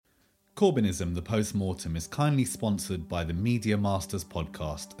Corbynism, the Post-Mortem, is kindly sponsored by the Media Masters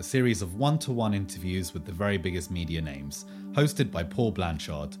podcast, a series of one-to-one interviews with the very biggest media names, hosted by Paul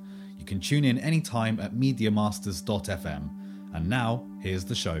Blanchard. You can tune in anytime at MediaMasters.fm. And now, here's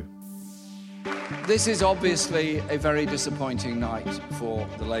the show. This is obviously a very disappointing night for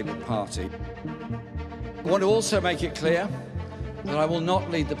the Labour Party. I want to also make it clear that I will not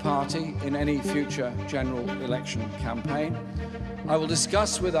lead the party in any future general election campaign. I will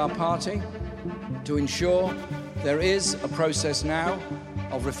discuss with our party to ensure there is a process now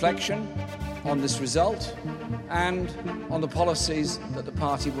of reflection on this result and on the policies that the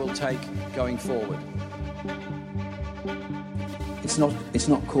party will take going forward. It's not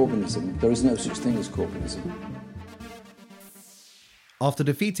Corbynism. There is no such thing as Corbynism. After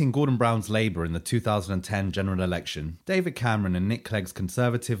defeating Gordon Brown's Labour in the 2010 general election, David Cameron and Nick Clegg's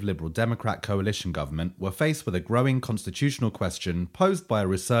Conservative Liberal Democrat coalition government were faced with a growing constitutional question posed by a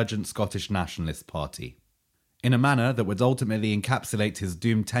resurgent Scottish Nationalist Party. In a manner that would ultimately encapsulate his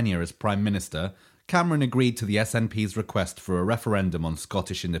doomed tenure as Prime Minister, Cameron agreed to the SNP's request for a referendum on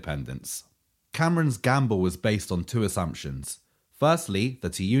Scottish independence. Cameron's gamble was based on two assumptions. Firstly,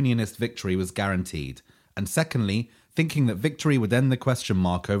 that a unionist victory was guaranteed, and secondly, thinking that victory would end the question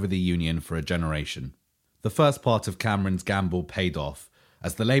mark over the Union for a generation. The first part of Cameron's gamble paid off,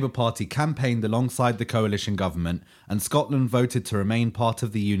 as the Labour Party campaigned alongside the coalition government and Scotland voted to remain part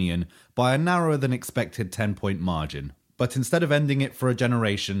of the Union by a narrower than expected 10-point margin. But instead of ending it for a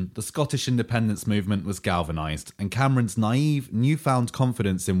generation, the Scottish independence movement was galvanised, and Cameron's naive, newfound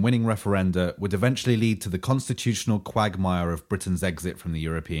confidence in winning referenda would eventually lead to the constitutional quagmire of Britain's exit from the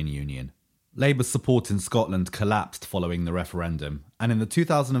European Union. Labour's support in Scotland collapsed following the referendum, and in the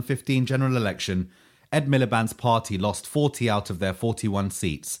 2015 general election, Ed Miliband's party lost 40 out of their 41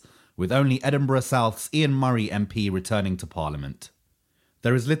 seats, with only Edinburgh South's Ian Murray MP returning to Parliament.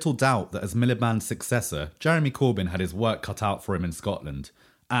 There is little doubt that as Miliband's successor, Jeremy Corbyn had his work cut out for him in Scotland,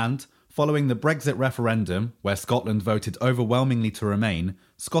 and, following the Brexit referendum, where Scotland voted overwhelmingly to remain,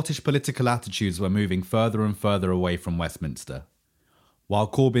 Scottish political attitudes were moving further and further away from Westminster. While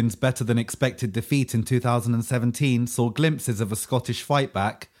Corbyn's better-than-expected defeat in 2017 saw glimpses of a Scottish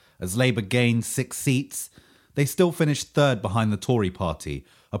fightback, as Labour gained 6 seats, they still finished third behind the Tory party,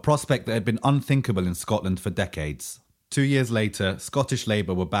 a prospect that had been unthinkable in Scotland for decades. 2 years later, Scottish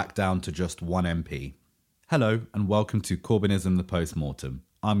Labour were back down to just 1 MP. Hello, and welcome to Corbynism the Post-Mortem.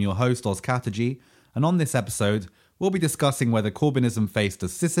 I'm your host, Oz Chatterjee, and on this episode, we'll be discussing whether Corbynism faced a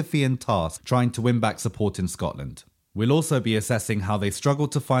Sisyphean task trying to win back support in Scotland. We'll also be assessing how they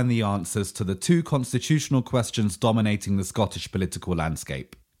struggled to find the answers to the two constitutional questions dominating the Scottish political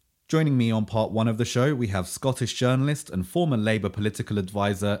landscape. Joining me on part 1 of the show, we have Scottish journalist and former Labour political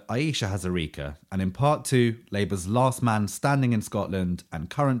advisor Ayesha Hazarika, and in part 2, Labour's last man standing in Scotland and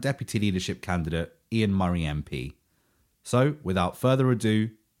current deputy leadership candidate Ian Murray MP. So, without further ado,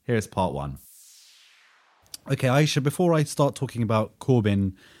 here's part 1. Okay, Ayesha, before I start talking about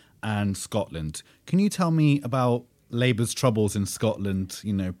Corbyn and Scotland, can you tell me about Labour's troubles in Scotland,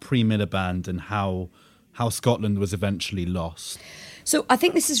 pre-Miliband, and how Scotland was eventually lost? So I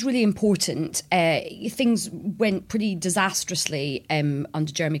think this is really important. Things went pretty disastrously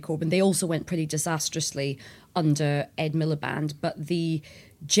under Jeremy Corbyn. They also went pretty disastrously under Ed Miliband. But the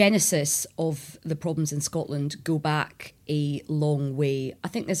genesis of the problems in Scotland go back a long way. I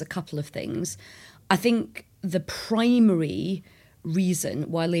think there's a couple of things. I think the primary reason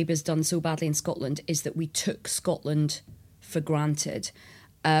why Labour's done so badly in Scotland is that we took Scotland for granted.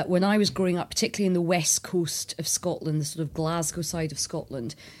 When I was growing up, particularly in the west coast of Scotland, the sort of Glasgow side of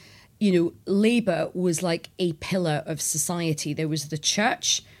Scotland, Labour was like a pillar of society. There was the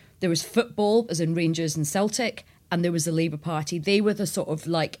church, there was football, as in Rangers and Celtic, and there was the Labour Party. They were the sort of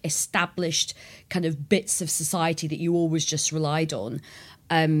like established kind of bits of society that you always just relied on.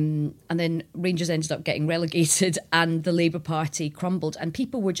 And then Rangers ended up getting relegated and the Labour Party crumbled. And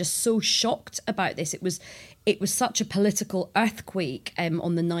people were just so shocked about this. It was such a political earthquake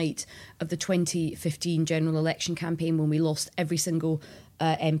on the night of the 2015 general election campaign when we lost every single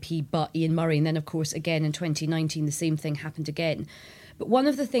MP but Ian Murray. And then, of course, again in 2019, the same thing happened again. But one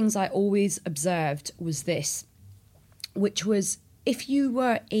of the things I always observed was this, which was if you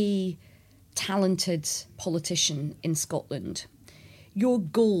were a talented politician in Scotland, your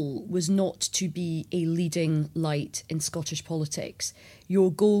goal was not to be a leading light in Scottish politics. Your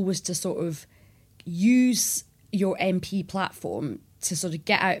goal was to sort of use your MP platform to sort of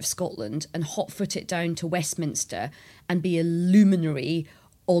get out of Scotland and hot-foot it down to Westminster and be a luminary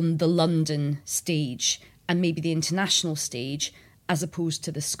on the London stage and maybe the international stage as opposed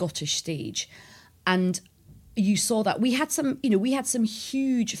to the Scottish stage. And you saw that we had some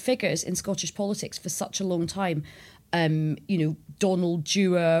huge figures in Scottish politics for such a long time. Donald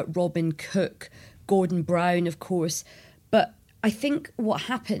Dewar, Robin Cook, Gordon Brown, of course. But I think what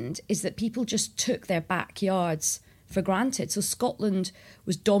happened is that people just took their backyards for granted. So Scotland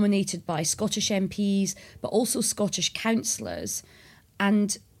was dominated by Scottish MPs, but also Scottish councillors.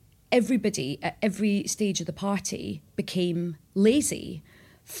 And everybody at every stage of the party became lazy.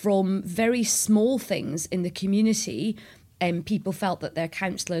 From very small things in the community, people felt that their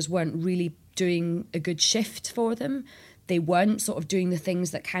councillors weren't really doing a good shift for them. They weren't sort of doing the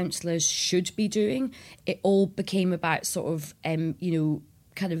things that councillors should be doing. It all became about sort of,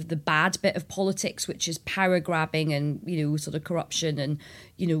 kind of the bad bit of politics, which is power grabbing and, sort of corruption and,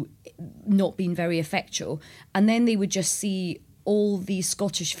 not being very effectual. And then they would just see all these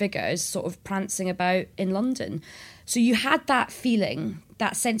Scottish figures sort of prancing about in London. So you had that feeling,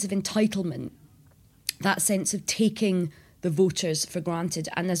 that sense of entitlement, that sense of taking the voters for granted.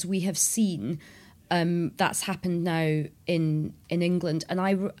 And as we have seen, that's happened now in England.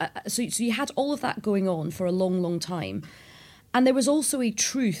 And so you had all of that going on for a long, long time. And there was also a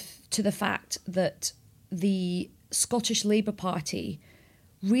truth to the fact that the Scottish Labour Party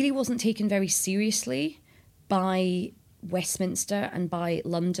really wasn't taken very seriously by Westminster and by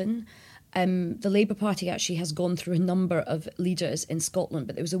London. The Labour Party actually has gone through a number of leaders in Scotland,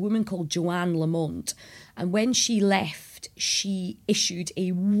 but there was a woman called Joanne Lamont, and when she left, she issued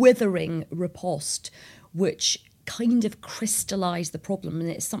a withering riposte, which kind of crystallised the problem, and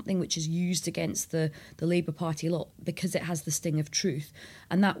it's something which is used against the Labour Party a lot because it has the sting of truth,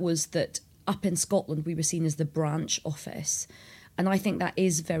 and that was that up in Scotland we were seen as the branch office. And I think that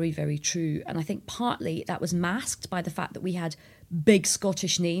is very, very true. And I think partly that was masked by the fact that we had big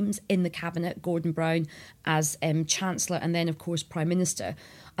Scottish names in the cabinet, Gordon Brown as Chancellor and then, of course, Prime Minister.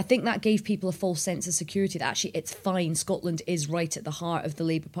 I think that gave people a false sense of security that actually it's fine, Scotland is right at the heart of the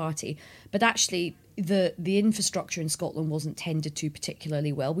Labour Party. But actually, the infrastructure in Scotland wasn't tended to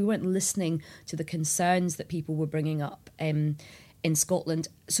particularly well. We weren't listening to the concerns that people were bringing up in Scotland.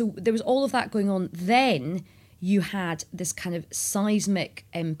 So there was all of that going on. Then you had this kind of seismic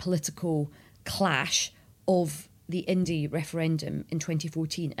political clash of the Indie referendum in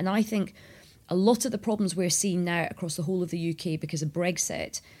 2014. And I think a lot of the problems we're seeing now across the whole of the UK because of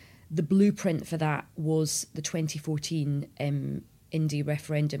Brexit, the blueprint for that was the 2014 Indie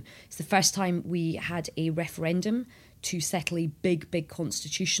referendum. It's the first time we had a referendum to settle a big, big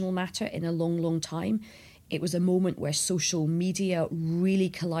constitutional matter in a long, long time. It was a moment where social media really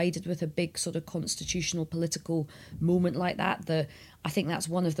collided with a big sort of constitutional political moment like that. I think that's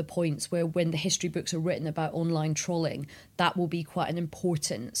one of the points where when the history books are written about online trolling, that will be quite an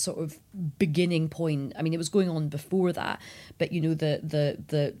important sort of beginning point. I mean, it was going on before that, but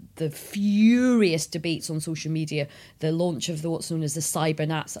the furious debates on social media, the launch of what's known as the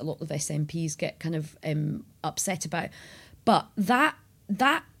cybernats that a lot of SNPs get kind of upset about. But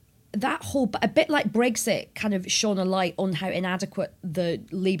that whole, a bit like Brexit, kind of shone a light on how inadequate the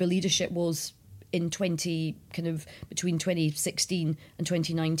Labour leadership was between 2016 and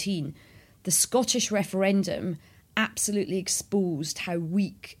 2019. The Scottish referendum absolutely exposed how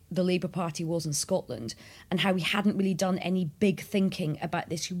weak the Labour Party was in Scotland and how we hadn't really done any big thinking about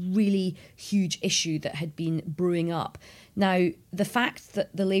this really huge issue that had been brewing up. Now, the fact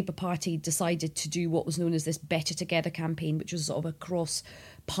that the Labour Party decided to do what was known as this Better Together campaign, which was sort of a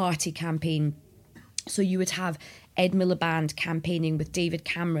cross-party campaign, so you would have Ed Miliband campaigning with David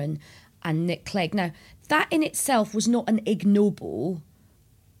Cameron and Nick Clegg. Now, that in itself was not an ignoble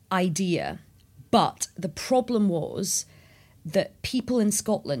idea, but the problem was that people in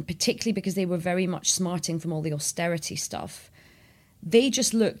Scotland, particularly because they were very much smarting from all the austerity stuff, they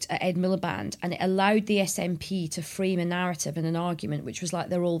just looked at Ed Miliband and it allowed the SNP to frame a narrative and an argument which was like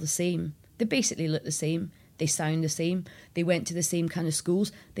they're all the same. They basically look the same. They sound the same. They went to the same kind of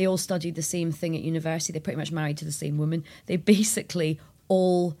schools. They all studied the same thing at university. They pretty much married to the same woman. They basically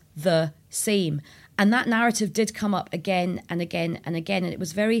all the same. And that narrative did come up again and again and again. And it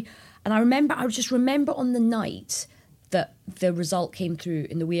was very... And I just remember on the night that the result came through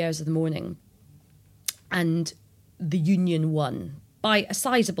in the wee hours of the morning and the Union won by a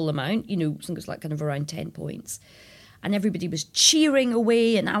sizable amount, I think it was like kind of around 10 points. And everybody was cheering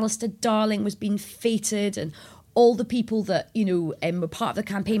away and Alistair Darling was being feted and all the people that, were part of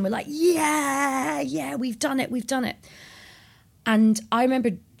the campaign were like, yeah, we've done it. And I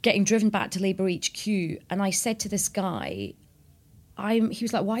remember getting driven back to Labour HQ and I said to this guy, he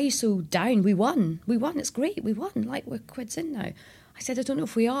was like, why are you so down? We won, it's great, we won, like we're quids in now. I said, I don't know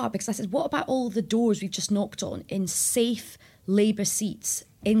if we are, because I said, what about all the doors we've just knocked on in safe Labour seats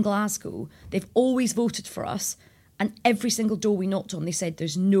in Glasgow. They've always voted for us. And every single door we knocked on, they said,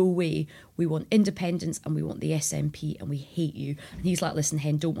 there's no way, we want independence and we want the SNP and we hate you. And he's like, listen,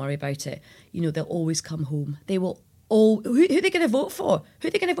 Hen, don't worry about it. You know, they'll always come home. They will all... Who are they going to vote for? Who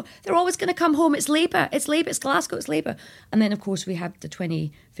are they going to vote? They're always going to come home. It's Labour. It's Labour. It's Glasgow. It's Labour. And then, of course, we had the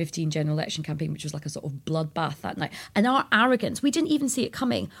 2015 general election campaign, which was like a sort of bloodbath that night. And our arrogance, we didn't even see it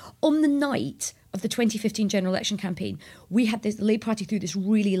coming. On the night of the 2015 general election campaign, we had the Labour Party threw this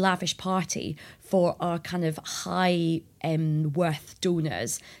really lavish party for our kind of high worth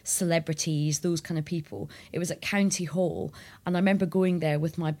donors, celebrities, those kind of people. It was at County Hall, and I remember going there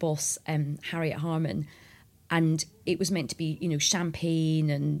with my boss, Harriet Harman, and it was meant to be, you know, champagne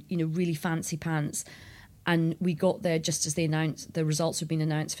and, you know, really fancy pants. And we got there just as they announced the results had been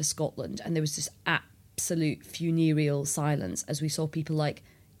announced for Scotland, and there was this absolute funereal silence as we saw people like,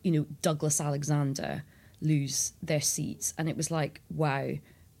 you know, Douglas Alexander lose their seats. And it was like, wow,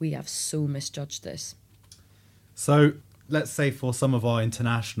 we have so misjudged this. So let's say for some of our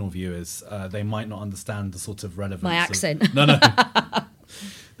international viewers, they might not understand the sort of relevance. My accent. No.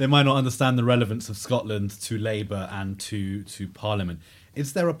 They might not understand the relevance of Scotland to Labour and to Parliament.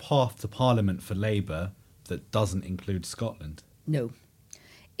 Is there a path to Parliament for Labour that doesn't include Scotland? No.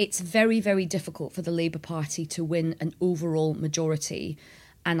 It's very, very difficult for the Labour Party to win an overall majority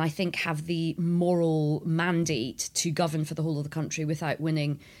and I think have the moral mandate to govern for the whole of the country without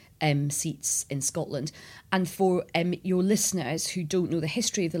winning seats in Scotland. And for your listeners who don't know the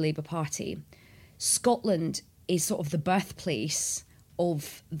history of the Labour Party, Scotland is sort of the birthplace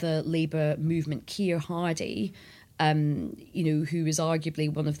of the Labour movement. Keir Hardie, you know, who is arguably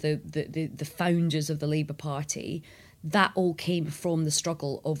one of the founders of the Labour Party, that all came from the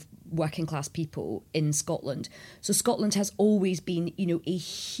struggle of working class people in Scotland. So Scotland has always been, you know, a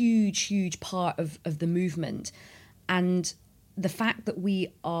huge, huge part of the movement. And the fact that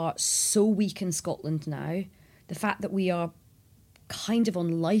we are so weak in Scotland now, the fact that we are kind of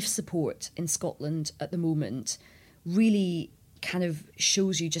on life support in Scotland at the moment, really kind of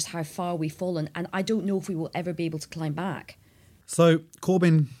shows you just how far we've fallen. And I don't know if we will ever be able to climb back. So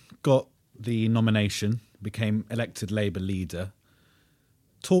Corbyn got the nomination, became elected Labour leader.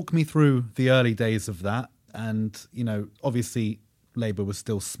 Talk me through the early days of that. And, you know, obviously Labour was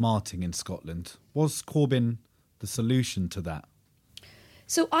still smarting in Scotland. Was Corbyn the solution to that?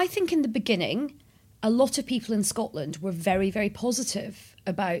 So I think in the beginning, a lot of people in Scotland were very, very positive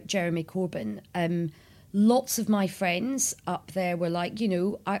about Jeremy Corbyn. Lots of my friends up there were like, you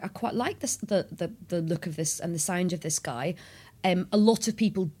know, I quite like this, the look of this and the sound of this guy. A lot of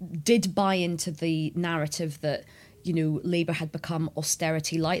people did buy into the narrative that, you know, Labour had become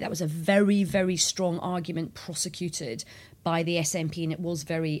austerity light. That was a very, very strong argument prosecuted by the SNP, and it was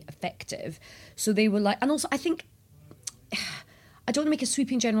very effective. So they were like, and also I think, I don't want to make a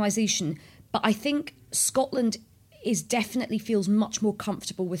sweeping generalisation, but I think Scotland definitely feels much more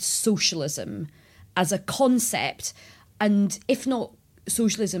comfortable with socialism as a concept, and if not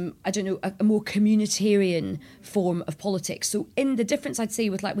socialism, I don't know, a more communitarian form of politics. So in the difference, I'd say,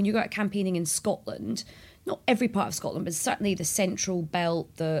 with like when you go out campaigning in Scotland, not every part of Scotland, but certainly the central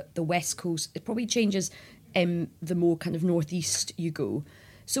belt, the west coast, it probably changes the more kind of northeast you go.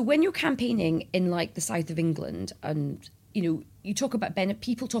 So when you're campaigning in like the south of England, and you know, you talk about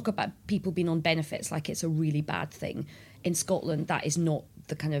people talk about people being on benefits like it's a really bad thing. In Scotland, that is not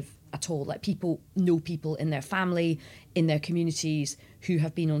the kind of at all. Like, people know people in their family, in their communities who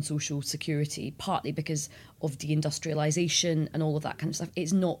have been on social security, partly because of deindustrialisation and all of that kind of stuff.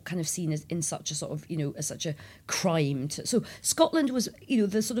 It's not kind of seen as in such a sort of, you know, as such a crime. So Scotland was, you know,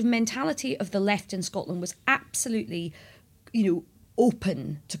 the sort of mentality of the left in Scotland was absolutely, you know,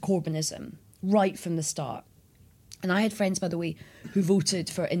 open to Corbynism right from the start. And I had friends, by the way, who voted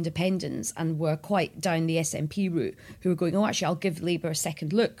for independence and were quite down the SNP route, who were going, oh, actually, I'll give Labour a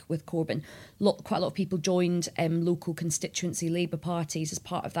second look with Corbyn. Quite a lot of people joined local constituency Labour parties as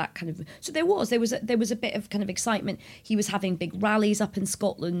part of that kind of... So there was a bit of kind of excitement. He was having big rallies up in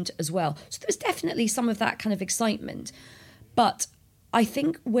Scotland as well. So there was definitely some of that kind of excitement. But I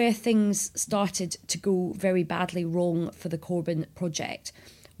think where things started to go very badly wrong for the Corbyn project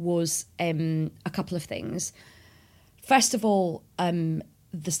was a couple of things. First of all,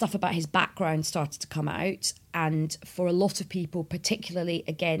 the stuff about his background started to come out, and for a lot of people, particularly,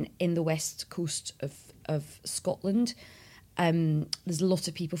 again, in the west coast of Scotland, there's a lot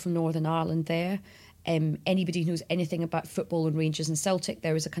of people from Northern Ireland there. Anybody who knows anything about football and Rangers and Celtic,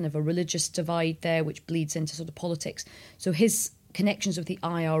 there is a kind of a religious divide there which bleeds into sort of politics. So his connections with the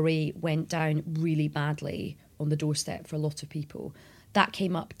IRA went down really badly on the doorstep for a lot of people. That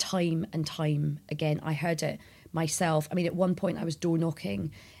came up time and time again. I heard it myself. I mean, at one point I was door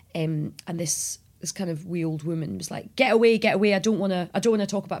knocking, and this kind of wee old woman was like, get away, I don't want to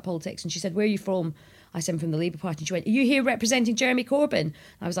talk about politics. And she said, where are you from? I said, I'm from the Labour Party. And she went, are you here representing Jeremy Corbyn?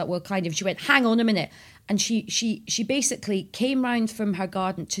 I was like, well, kind of. She went, hang on a minute. And she basically came round from her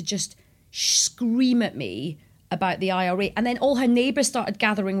garden to just scream at me about the IRA. And then all her neighbours started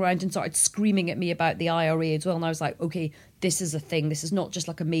gathering round and started screaming at me about the IRA as well. And I was like, okay, this is a thing. This is not just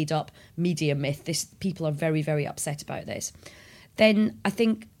like a made up media myth. People are very, very upset about this. Then I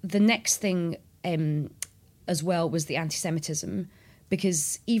think the next thing as well was the anti-Semitism,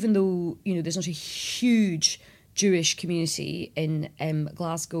 because even though, there's not a huge Jewish community in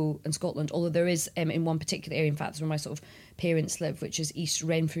Glasgow and Scotland, although there is in one particular area, in fact, that's where my sort of parents live, which is East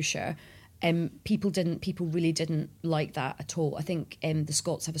Renfrewshire, people really didn't like that at all. I think the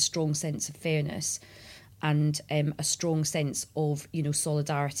Scots have a strong sense of fairness and a strong sense of,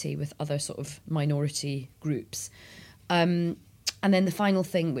 solidarity with other sort of minority groups. And then the final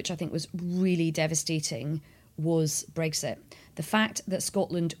thing, which I think was really devastating, was Brexit. The fact that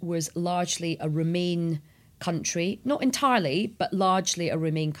Scotland was largely a Remain country, not entirely, but largely a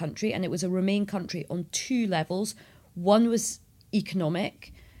Remain country, and it was a Remain country on two levels. One was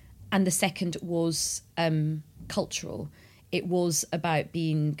economic, and the second was cultural. It was about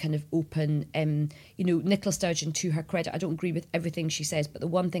being kind of open. Nicola Sturgeon, to her credit, I don't agree with everything she says, but the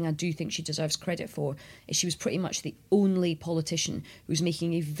one thing I do think she deserves credit for is she was pretty much the only politician who's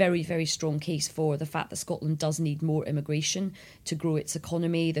making a very, very strong case for the fact that Scotland does need more immigration to grow its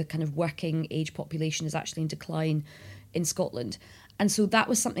economy. The kind of working age population is actually in decline in Scotland. And so that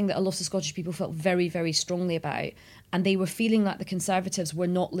was something that a lot of Scottish people felt very, very strongly about. And they were feeling like the Conservatives were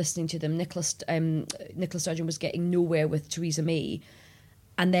not listening to them. Nicola Sturgeon was getting nowhere with Theresa May.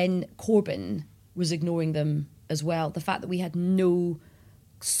 And then Corbyn was ignoring them as well. The fact that we had no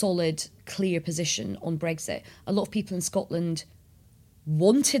solid, clear position on Brexit. A lot of people in Scotland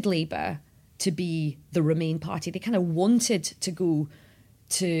wanted Labour to be the Remain party. They kind of wanted to go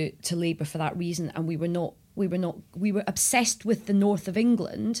to Labour for that reason. And we were obsessed with the north of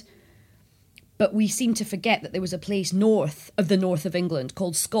England, but we seemed to forget that there was a place north of the north of England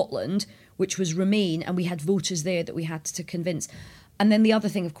called Scotland, which was Remain, and we had voters there that we had to convince. And then the other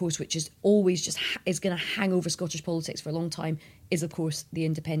thing, of course, which is always just is going to hang over Scottish politics for a long time, is, of course, the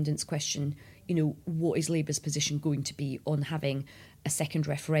independence question. What is Labour's position going to be on having a second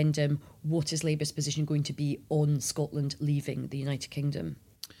referendum? What is Labour's position going to be on Scotland leaving the United Kingdom?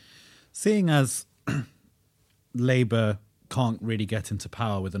 Seeing as Labour can't really get into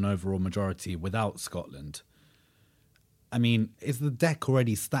power with an overall majority without Scotland, I mean, is the deck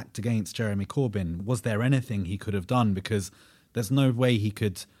already stacked against Jeremy Corbyn? Was there anything he could have done? Because there's no way he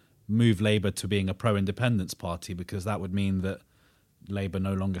could move Labour to being a pro-independence party, because that would mean that Labour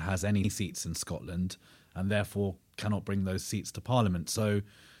no longer has any seats in Scotland and therefore cannot bring those seats to Parliament. So,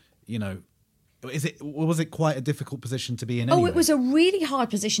 was it quite a difficult position to be in anyway? Oh, it was a really hard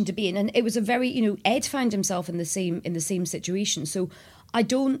position to be in, and it was a very, Ed found himself in the same situation. So I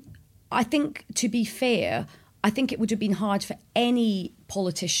think, to be fair, I think it would have been hard for any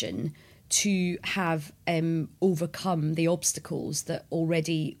politician to have overcome the obstacles that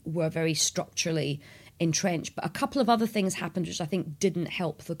already were very structurally entrenched. But a couple of other things happened which I think didn't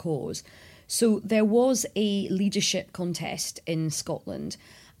help the cause. So there was a leadership contest in Scotland,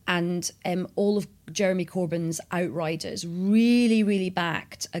 and all of Jeremy Corbyn's outriders really, really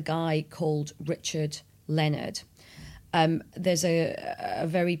backed a guy called Richard Leonard. There's a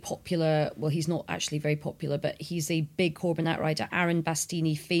very popular, well, he's not actually very popular, but he's a big Corbyn outrider. Aaron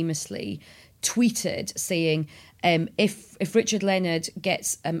Bastini famously tweeted saying, if Richard Leonard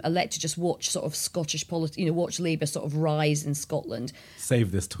gets elected, just watch sort of Scottish politics, watch Labour sort of rise in Scotland.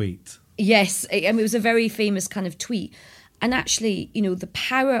 Save this tweet. Yes, it was a very famous kind of tweet. And actually, the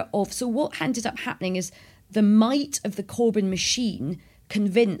power of... So what ended up happening is the might of the Corbyn machine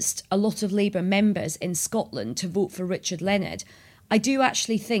convinced a lot of Labour members in Scotland to vote for Richard Leonard. I do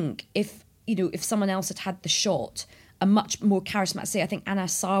actually think if someone else had had the shot, a much more charismatic... Say, I think Anna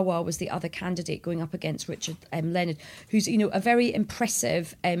Sarwar was the other candidate going up against Richard Leonard, who's, a very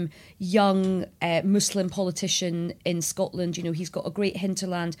impressive young Muslim politician in Scotland. He's got a great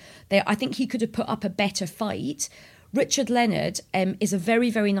hinterland there. I think he could have put up a better fight. Richard Leonard is a very,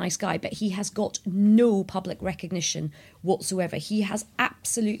 very nice guy, but he has got no public recognition whatsoever. He has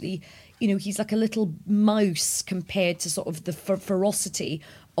absolutely, he's like a little mouse compared to sort of the ferocity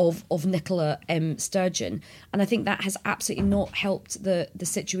of Nicola Sturgeon. And I think that has absolutely not helped the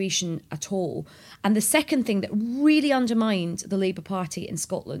situation at all. And the second thing that really undermined the Labour Party in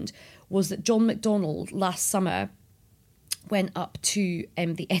Scotland was that John McDonnell last summer went up to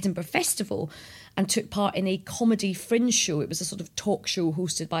the Edinburgh Festival and took part in a comedy fringe show. It was a sort of talk show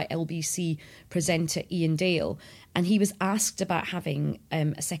hosted by LBC presenter Ian Dale. And he was asked about having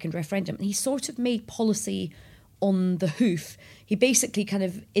a second referendum. And he sort of made policy on the hoof. He basically kind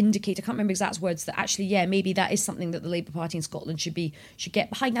of indicated, I can't remember exact words, that actually, yeah, maybe that is something that the Labour Party in Scotland should get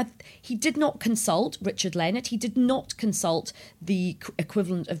behind. Now, he did not consult Richard Leonard. He did not consult the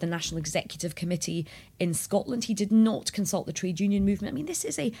equivalent of the National Executive Committee in Scotland. He did not consult the trade union movement. I mean, this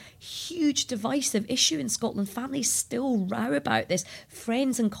is a huge divisive issue in Scotland. Families still row about this.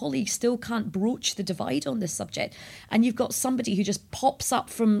 Friends and colleagues still can't broach the divide on this subject. And you've got somebody who just pops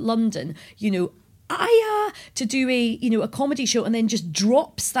up from London, to do a comedy show and then just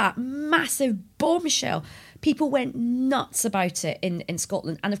drops that massive bombshell. People went nuts about it in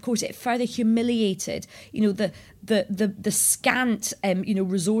Scotland, and of course it further humiliated the scant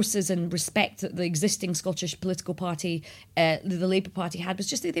resources and respect that the existing Scottish political party, the Labour Party, had. Was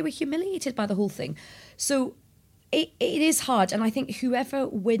just that they were humiliated by the whole thing. So it is hard, and I think whoever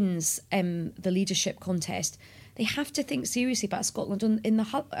wins the leadership contest, they have to think seriously about Scotland.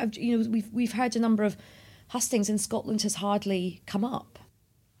 We've heard a number of hustings, and Scotland has hardly come up.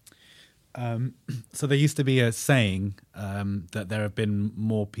 So there used to be a saying that there have been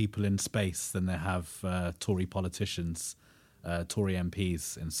more people in space than there have Tory politicians, Tory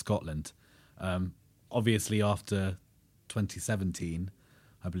MPs in Scotland. Obviously, after 2017,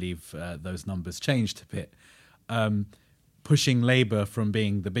 I believe those numbers changed a bit. Pushing Labour from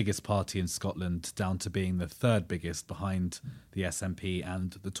being the biggest party in Scotland down to being the third biggest behind the SNP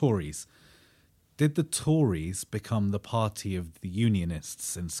and the Tories. Did the Tories become the party of the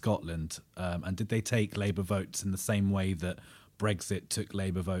unionists in Scotland? And did they take Labour votes in the same way that Brexit took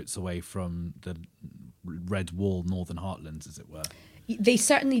Labour votes away from the Red Wall Northern Heartlands, as it were? They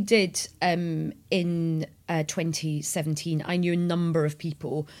certainly did in 2017. I knew a number of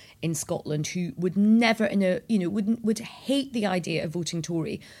people in Scotland who would never, would hate the idea of voting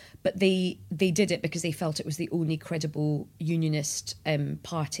Tory, but they did it because they felt it was the only credible unionist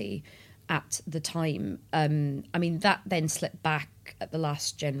party at the time. That then slipped back at the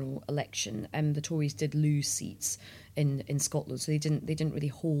last general election. The Tories did lose seats in Scotland, so they didn't really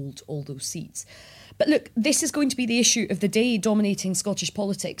hold all those seats. But look, this is going to be the issue of the day dominating Scottish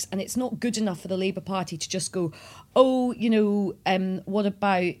politics, and it's not good enough for the Labour Party to just go, what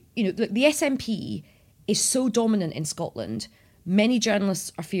about, look, the SNP is so dominant in Scotland. Many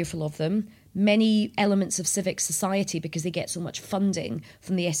journalists are fearful of them. Many elements of civic society, because they get so much funding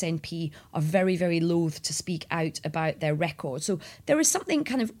from the SNP, are very, very loath to speak out about their record. So there is something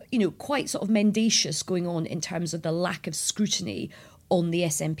kind of, quite sort of mendacious going on in terms of the lack of scrutiny on the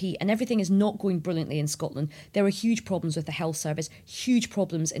SNP, and everything is not going brilliantly in Scotland. There are huge problems with the health service, huge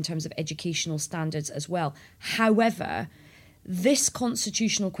problems in terms of educational standards as well. However, this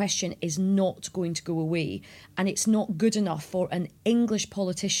constitutional question is not going to go away, and it's not good enough for an English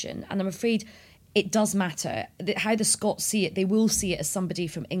politician. And I'm afraid it does matter how the Scots see it. They will see it as somebody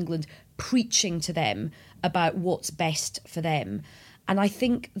from England preaching to them about what's best for them. And I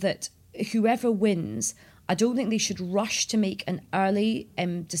think that whoever wins, I don't think they should rush to make an early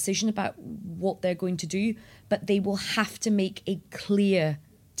decision about what they're going to do, but they will have to make a clear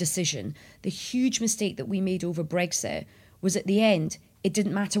decision. The huge mistake that we made over Brexit was at the end, it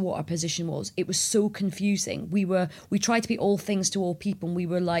didn't matter what our position was. It was so confusing. We tried to be all things to all people, and we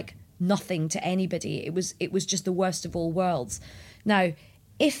were like nothing to anybody. It was just the worst of all worlds. Now,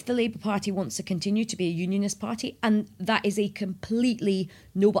 if the Labour Party wants to continue to be a unionist party, and that is a completely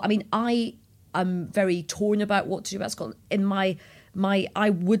noble... I'm very torn about what to do about Scotland. I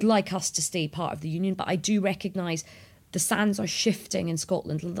would like us to stay part of the union, but I do recognise the sands are shifting in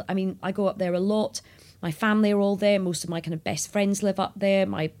Scotland. I mean, I go up there a lot. My family are all there. Most of my kind of best friends live up there.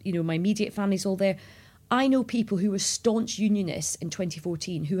 My immediate family's all there. I know people who were staunch unionists in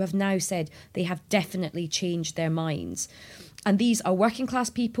 2014 who have now said they have definitely changed their minds. And these are working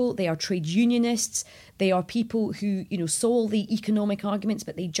class people, they are trade unionists, they are people who, saw all the economic arguments,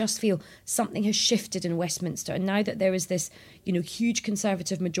 but they just feel something has shifted in Westminster. And now that there is this, huge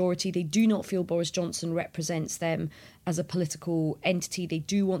Conservative majority, they do not feel Boris Johnson represents them as a political entity. They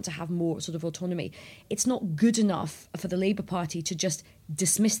do want to have more sort of autonomy. It's not good enough for the Labour Party to just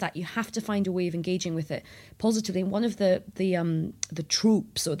dismiss that. You have to find a way of engaging with it positively. And one of the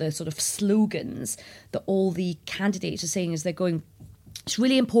tropes or the sort of slogans that all the candidates are saying is they're going, it's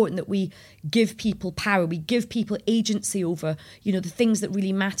really important that we give people power, we give people agency over, the things that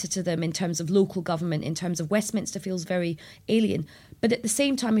really matter to them in terms of local government, in terms of Westminster feels very alien. But at the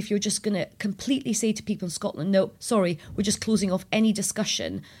same time, if you're just going to completely say to people in Scotland, no, sorry, we're just closing off any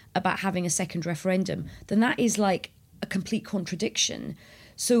discussion about having a second referendum, then that is like a complete contradiction.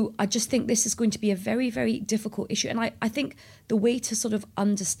 So I just think this is going to be a very, very difficult issue. And I think the way to sort of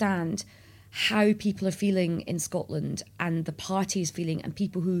understand how people are feeling in Scotland and the party is feeling, and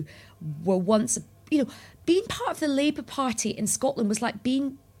people who were once, being part of the Labour Party in Scotland was like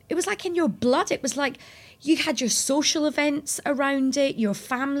it was like in your blood. It was like you had your social events around it, your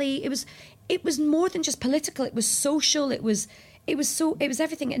family. It was more than just political. It was social. It was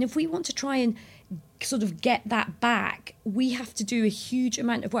everything. And if we want to try and sort of get that back, we have to do a huge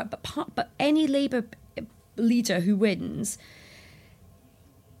amount of work. But any Labour leader who wins,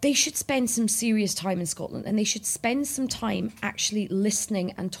 they should spend some serious time in Scotland, and they should spend some time actually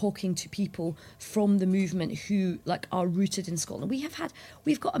listening and talking to people from the movement who are rooted in Scotland.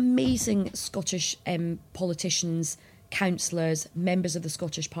 We've got amazing Scottish politicians, councillors, members of the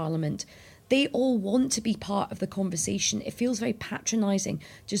Scottish Parliament. They all want to be part of the conversation. It feels very patronising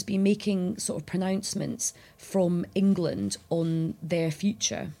just be making sort of pronouncements from England on their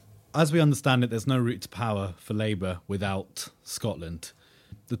future. As we understand it, there's no route to power for Labour without Scotland.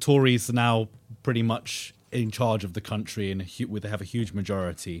 The Tories are now pretty much in charge of the country and they have a huge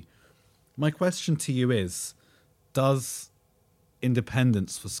majority. My question to you is, does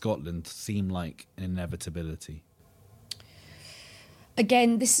independence for Scotland seem like an inevitability?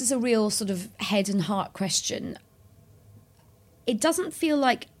 Again, this is a real sort of head and heart question. It doesn't feel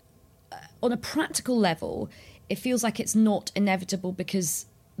like, on a practical level, it feels like it's not inevitable because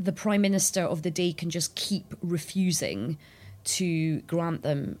the Prime Minister of the day can just keep refusing to grant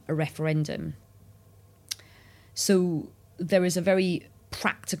them a referendum. So there is a very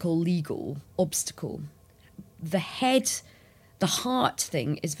practical legal obstacle. The heart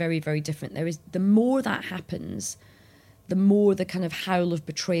thing is very, very different. The more that happens, the more the kind of howl of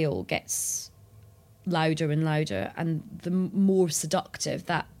betrayal gets louder and louder, and the more seductive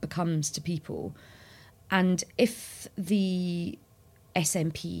that becomes to people. And if the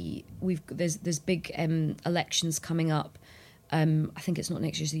SNP, there's big elections coming up. I think it's not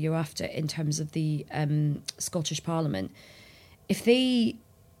next year, it's the year after, in terms of the Scottish Parliament. If they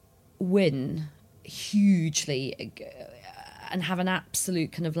win hugely and have an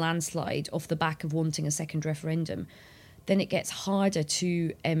absolute kind of landslide off the back of wanting a second referendum, then it gets harder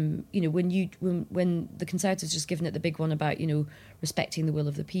to, when the Conservatives just given it the big one about, respecting the will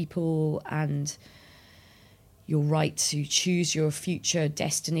of the people and your right to choose your future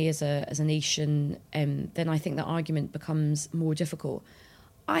destiny as a nation, then I think that argument becomes more difficult.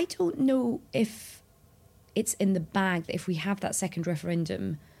 I don't know if it's in the bag that if we have that second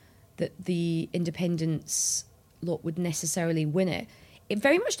referendum, that the independence lot would necessarily win it. It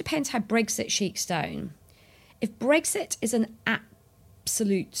very much depends how Brexit shakes down. If Brexit is an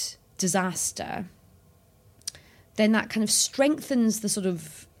absolute disaster, then that kind of strengthens the sort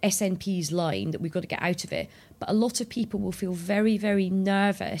of SNP's line that we've got to get out of it. But a lot of people will feel very, very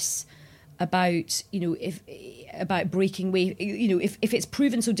nervous about, about breaking away. If it's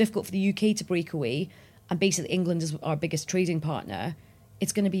proven so difficult for the UK to break away, and basically England is our biggest trading partner,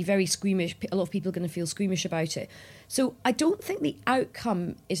 it's going to be very squeamish. A lot of people are going to feel squeamish about it. So I don't think the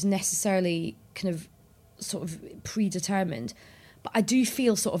outcome is necessarily kind of sort of predetermined. But I do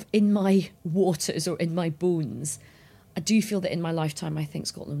feel sort of in my waters or in my bones, I do feel that in my lifetime, I think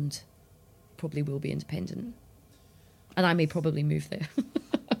Scotland probably will be independent. And I may probably move there.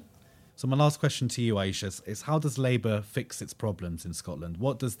 So my last question to you, Aisha, is how does Labour fix its problems in Scotland?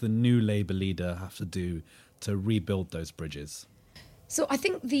 What does the new Labour leader have to do to rebuild those bridges? So I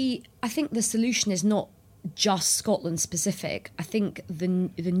think the solution is not just Scotland specific. I think the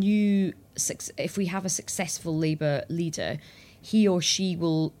new, if we have a successful Labour leader, he or she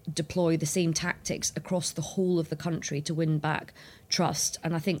will deploy the same tactics across the whole of the country to win back trust.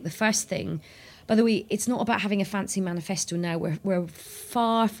 And I think the first thing, by the way, it's not about having a fancy manifesto now. We're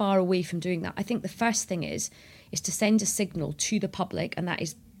far, far away from doing that. I think the first thing is to send a signal to the public, and that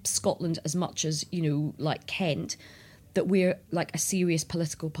is Scotland as much as, like Kent, that we're like a serious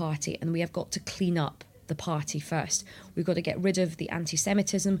political party and we have got to clean up the party first. We've got to get rid of the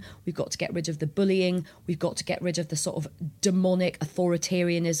anti-Semitism, we've got to get rid of the bullying, we've got to get rid of the sort of demonic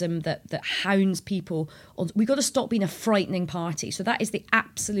authoritarianism that hounds people. We've got to stop being a frightening party. So that is the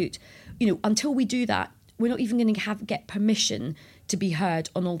absolute, until we do that, we're not even going to get permission to be heard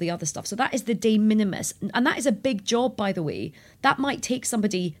on all the other stuff. So that is the de minimis. And that is a big job, by the way. That might take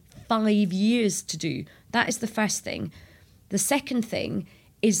somebody 5 years to do. That is the first thing. The second thing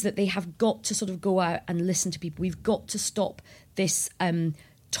is that they have got to sort of go out and listen to people. We've got to stop this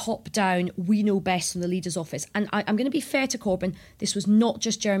top-down, we know best from the leader's office. And I'm going to be fair to Corbyn. This was not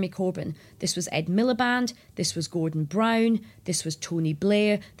just Jeremy Corbyn. This was Ed Miliband. This was Gordon Brown. This was Tony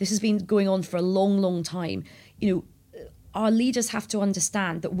Blair. This has been going on for a long, long time. our leaders have to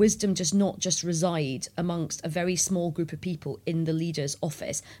understand that wisdom does not just reside amongst a very small group of people in the leader's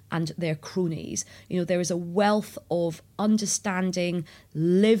office and their cronies. There is a wealth of understanding,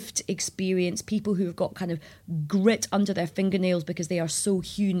 lived experience, people who have got kind of grit under their fingernails because they are so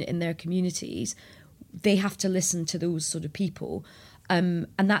hewn in their communities. They have to listen to those sort of people. And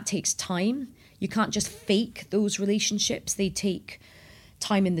that takes time. You can't just fake those relationships. They take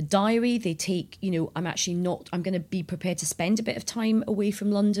time in the diary. They take, I'm going to be prepared to spend a bit of time away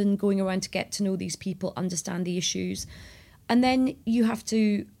from London, going around to get to know these people, understand the issues. And then you have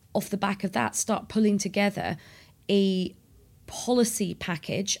to, off the back of that, start pulling together a policy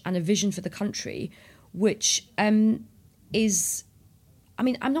package and a vision for the country, which is,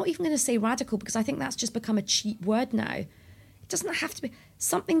 I'm not even going to say radical, because I think that's just become a cheap word now. It doesn't have to be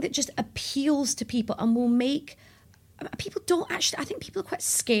something that just appeals to people and will make... People don't actually... I think people are quite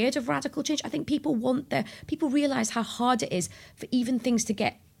scared of radical change. I think people people realise how hard it is for even things to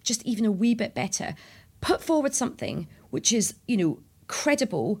get just even a wee bit better. Put forward something which is,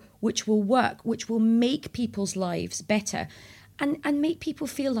 credible, which will work, which will make people's lives better, and make people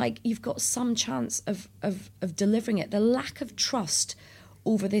feel like you've got some chance of delivering it. The lack of trust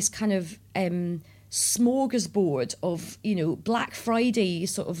over this kind of smorgasbord of, Black Friday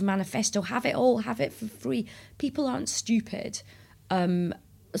sort of manifesto, have it all, have it for free. People aren't stupid.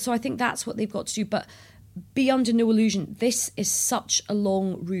 So I think that's what they've got to do. But be under no illusion, this is such a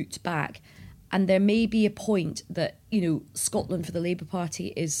long route back. And there may be a point that, Scotland for the Labour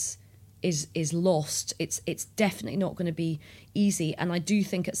Party is lost. It's definitely not going to be easy. And I do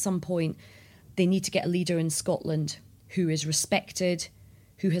think at some point they need to get a leader in Scotland who is respected,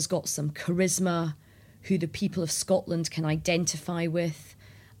 who has got some charisma, who the people of Scotland can identify with,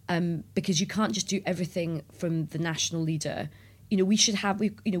 because you can't just do everything from the national leader. We should have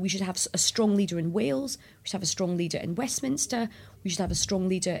a strong leader in Wales. We should have a strong leader in Westminster. We should have a strong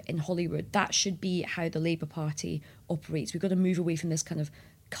leader in Holyrood. That should be how the Labour Party operates. We've got to move away from this kind of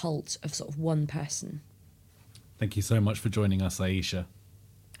cult of sort of one person. Thank you so much for joining us, Aisha.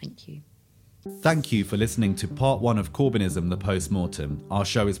 Thank you. Thank you for listening to part 1 of Corbynism, the Postmortem. Our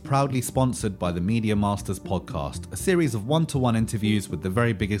show is proudly sponsored by the Media Masters podcast, a series of one-to-one interviews with the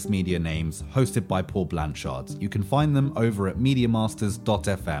very biggest media names, hosted by Paul Blanchard. You can find them over at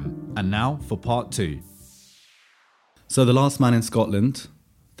MediaMasters.fm. And now for part 2. So The Last Man in Scotland.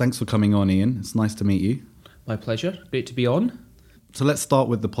 Thanks for coming on, Ian. It's nice to meet you. My pleasure. Great to be on. So let's start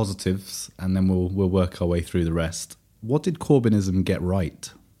with the positives, and then we'll work our way through the rest. What did Corbynism get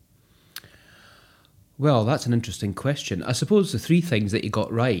right? Well, that's an interesting question. I suppose the 3 things that he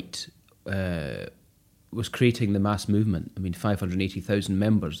got right was creating the mass movement. 580,000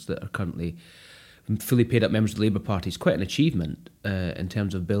 members that are currently fully paid up members of the Labour Party is quite an achievement in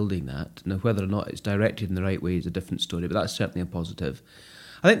terms of building that. Now, whether or not it's directed in the right way is a different story, but that's certainly a positive.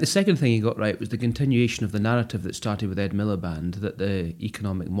 I think the second thing he got right was the continuation of the narrative that started with Ed Miliband, that the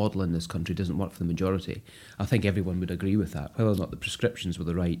economic model in this country doesn't work for the majority. I think everyone would agree with that. Whether or not the prescriptions were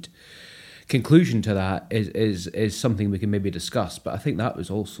the right conclusion to that is something we can maybe discuss, but I think that was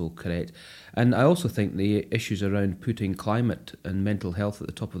also correct. And I also think the issues around putting climate and mental health at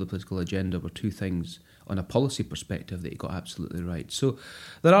the top of the political agenda were 2 things on a policy perspective that he got absolutely right. So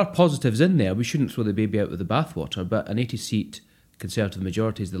there are positives in there. We shouldn't throw the baby out with the bathwater, but an 80-seat Conservative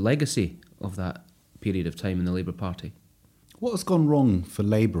majority is the legacy of that period of time in the Labour Party. What has gone wrong for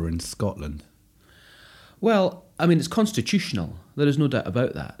Labour in Scotland? Well, it's constitutional. There is no doubt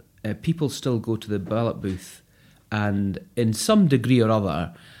about that. People still go to the ballot booth and in some degree or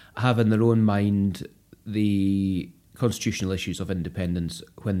other have in their own mind the constitutional issues of independence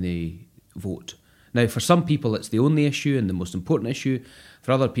when they vote. Now, for some people it's the only issue and the most important issue.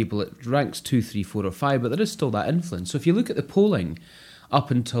 For other people it ranks 2, 3, 4 or 5, but there is still that influence. So if you look at the polling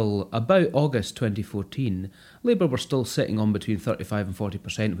up until about August 2014, Labour were still sitting on between 35 and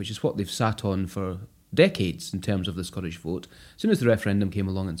 40%, which is what they've sat on for decades in terms of the Scottish vote. As soon as the referendum came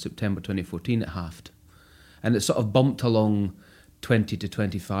along in September 2014, it halved. And it sort of bumped along 20 to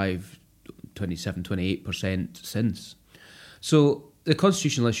 25, 27, 28% since. So the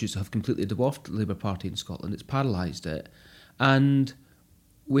constitutional issues have completely dwarfed the Labour Party in Scotland. It's paralysed it. And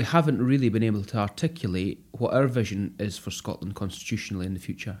we haven't really been able to articulate what our vision is for Scotland constitutionally in the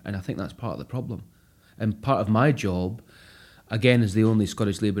future. And I think that's part of the problem. And part of my job, again, as the only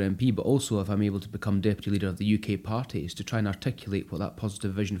Scottish Labour MP, but also if I'm able to become Deputy Leader of the UK Party, is to try and articulate what that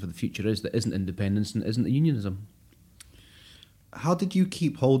positive vision for the future is that isn't independence and isn't unionism. How did you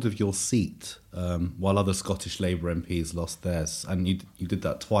keep hold of your seat while other Scottish Labour MPs lost theirs? And you did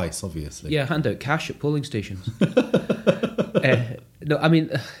that twice, obviously. Yeah, hand out cash at polling stations.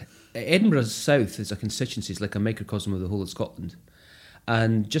 Edinburgh South is a constituency, it's like a microcosm of the whole of Scotland.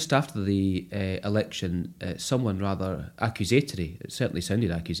 And just after the election, someone rather accusatory, it certainly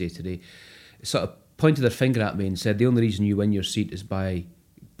sounded accusatory, sort of pointed their finger at me and said, the only reason you win your seat is by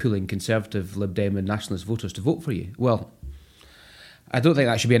pulling Conservative, Lib Dem and Nationalist voters to vote for you. Well, I don't think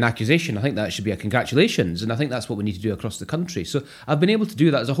that should be an accusation. I think that should be a congratulations, and I think that's what we need to do across the country. So I've been able to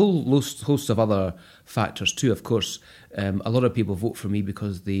do that. There's a whole host of other factors too. Of course, a lot of people vote for me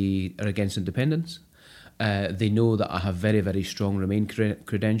because they are against independence. They know that I have very, very strong Remain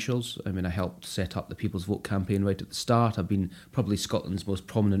credentials. I mean, I helped set up the People's Vote campaign right at the start. I've been probably Scotland's most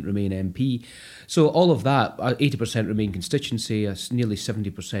prominent Remain MP. So all of that, 80% Remain constituency, nearly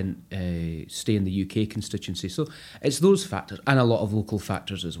 70% stay in the UK constituency. So it's those factors and a lot of local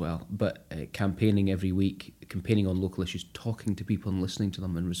factors as well. But campaigning every week, campaigning on local issues, talking to people and listening to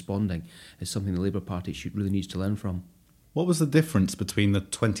them and responding is something the Labour Party really needs to learn from. What was the difference between the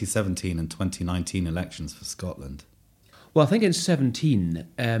 2017 and 2019 elections for Scotland? Well, I think in 2017,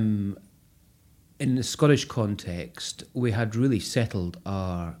 in the Scottish context, we had really settled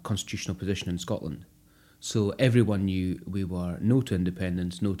our constitutional position in Scotland. So everyone knew we were no to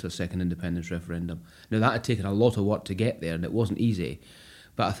independence, no to a second independence referendum. Now, that had taken a lot of work to get there, and it wasn't easy,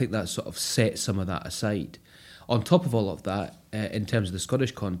 but I think that sort of set some of that aside. On top of all of that, in terms of the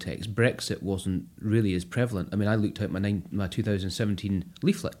Scottish context, Brexit wasn't really as prevalent. I mean, I looked out my 2017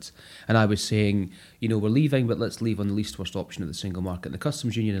 leaflets, and I was saying, you know, we're leaving, but let's leave on the least worst option of the single market and the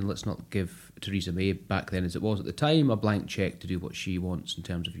customs union, and let's not give Theresa May, back then as it was at the time, a blank cheque to do what she wants in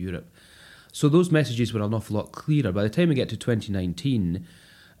terms of Europe. So those messages were an awful lot clearer. By the time we get to 2019,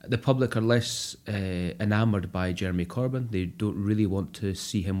 the public are less enamoured by Jeremy Corbyn. They don't really want to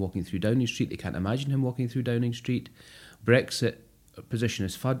see him walking through Downing Street. They can't imagine him walking through Downing Street. Brexit position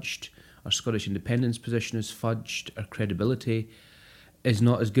is fudged. Our Scottish independence position is fudged. Our credibility is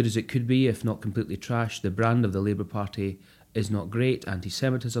not as good as it could be, if not completely trashed. The brand of the Labour Party is not great.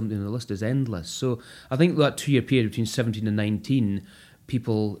 Anti-Semitism, the list is endless. So I think that 2-year period between 17 and 19,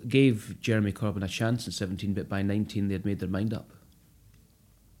 people gave Jeremy Corbyn a chance in 17, but by 19 they had made their mind up.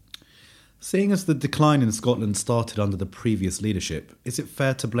 Seeing as the decline in Scotland started under the previous leadership, is it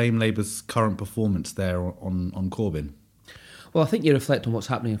fair to blame Labour's current performance there on Corbyn? Well, I think you reflect on what's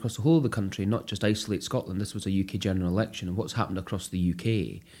happening across the whole of the country, not just isolate Scotland. This was a UK general election, and what's happened across the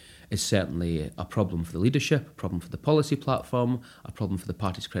UK is certainly a problem for the leadership, a problem for the policy platform, a problem for the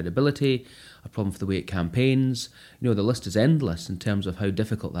party's credibility, a problem for the way it campaigns. You know, the list is endless in terms of how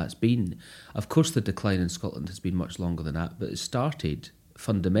difficult that's been. Of course, the decline in Scotland has been much longer than that, but it started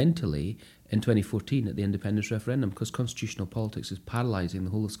fundamentally in 2014 at the independence referendum, because constitutional politics is paralysing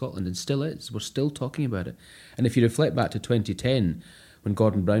the whole of Scotland, and still is. We're still talking about it. And if you reflect back to 2010, when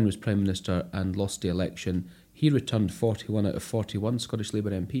Gordon Brown was Prime Minister and lost the election, he returned 41 out of 41 Scottish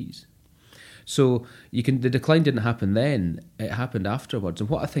Labour MPs. So the decline didn't happen then, it happened afterwards. And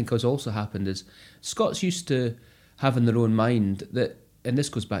what I think has also happened is Scots used to have in their own mind that, and this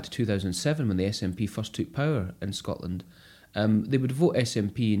goes back to 2007 when the SNP first took power in Scotland, they would vote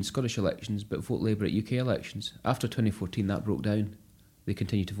SNP in Scottish elections but vote Labour at UK elections. After 2014 that broke down. They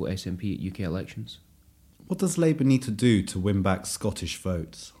continue to vote SNP at UK elections. What does Labour need to do to win back Scottish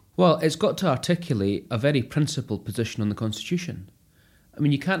votes? Well, it's got to articulate a very principled position on the Constitution. I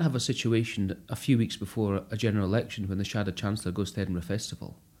mean, you can't have a situation a few weeks before a general election when the Shadow Chancellor goes to Edinburgh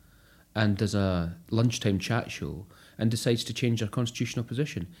Festival and does a lunchtime chat show and decides to change our constitutional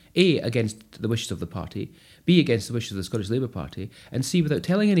position. A, against the wishes of the party, B, against the wishes of the Scottish Labour Party, and C, without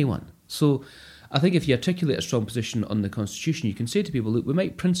telling anyone. So I think if you articulate a strong position on the Constitution, you can say to people, look, we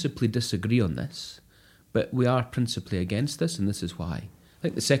might principally disagree on this, but we are principally against this, and this is why. I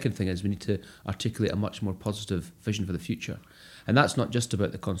think the second thing is we need to articulate a much more positive vision for the future. And that's not just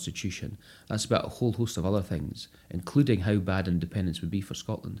about the Constitution. That's about a whole host of other things, including how bad independence would be for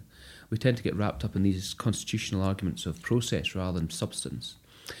Scotland. We tend to get wrapped up in these constitutional arguments of process rather than substance.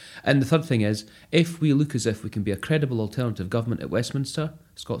 And the third thing is, if we look as if we can be a credible alternative government at Westminster,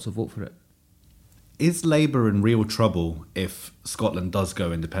 Scots will vote for it. Is Labour in real trouble if Scotland does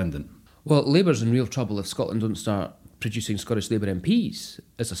go independent? Well, Labour's in real trouble if Scotland don't start producing Scottish Labour MPs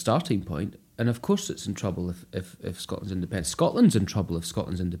as a starting point. And of course it's in trouble if Scotland's independent. Scotland's in trouble if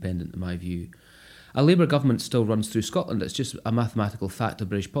Scotland's independent, in my view. A Labour government still runs through Scotland. It's just a mathematical fact of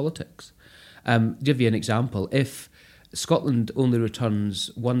British politics. Give you an example. If Scotland only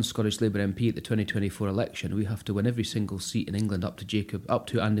returns one Scottish Labour MP at the 2024 election, we have to win every single seat in England up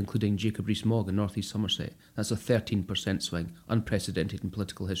to and including Jacob Rees-Mogg in North East Somerset. That's a 13% swing, unprecedented in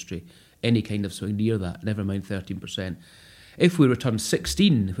political history. Any kind of swing near that, never mind 13%. If we return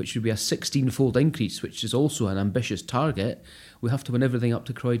 16, which would be a 16-fold increase, which is also an ambitious target, we have to win everything up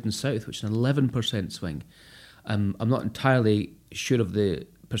to Croydon South, which is an 11% swing. I'm not entirely sure of the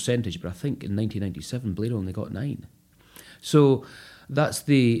percentage, but I think in 1997 Blair only got 9. So that's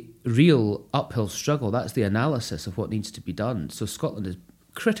the real uphill struggle. That's the analysis of what needs to be done. So Scotland is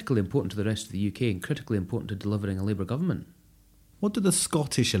critically important to the rest of the UK and critically important to delivering a Labour government. What do the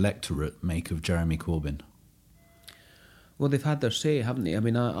Scottish electorate make of Jeremy Corbyn? Well, they've had their say, haven't they? I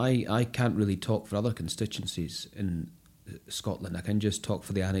mean, I can't really talk for other constituencies in Scotland. I can just talk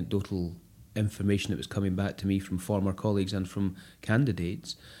for the anecdotal information that was coming back to me from former colleagues and from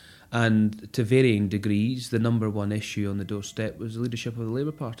candidates. And to varying degrees, the number one issue on the doorstep was the leadership of the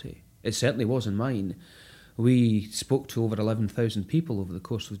Labour Party. It certainly was in mine. We spoke to over 11,000 people over the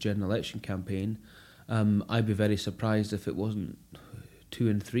course of the general election campaign. I'd be very surprised if it wasn't 2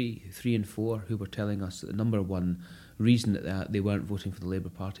 and 3, 3 and 4 who were telling us that the number one reason that they weren't voting for the Labour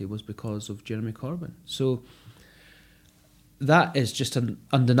Party was because of Jeremy Corbyn. So that is just an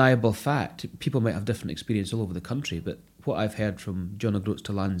undeniable fact. People might have different experience all over the country, but what I've heard from John O'Groats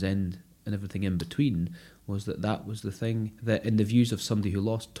to Land's End and everything in between was that was the thing that, in the views of somebody who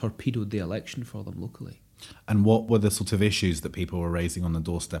lost, torpedoed the election for them locally. And what were the sort of issues that people were raising on the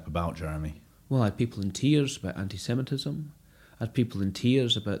doorstep about Jeremy? Well, I had people in tears about anti-Semitism. I had people in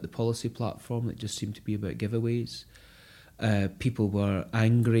tears about the policy platform that just seemed to be about giveaways. People were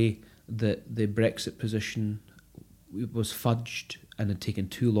angry that the Brexit position was fudged and had taken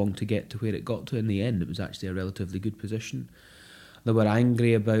too long to get to where it got to. In the end, it was actually a relatively good position. They were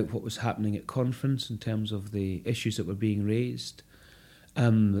angry about what was happening at conference in terms of the issues that were being raised.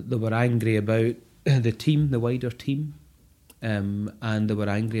 They were angry about the team, the wider team. And they were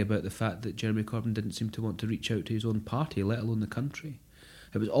angry about the fact that Jeremy Corbyn didn't seem to want to reach out to his own party, let alone the country.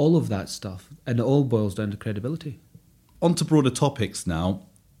 It was all of that stuff, and it all boils down to credibility. On to broader topics now.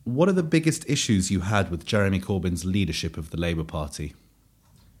 What are the biggest issues you had with Jeremy Corbyn's leadership of the Labour Party?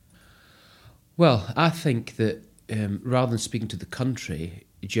 Well, I think that rather than speaking to the country,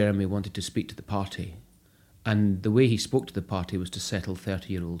 Jeremy wanted to speak to the party. And the way he spoke to the party was to settle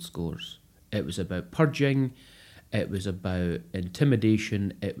 30-year-old scores. It was about purging, it was about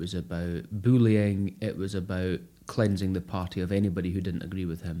intimidation, it was about bullying, it was about cleansing the party of anybody who didn't agree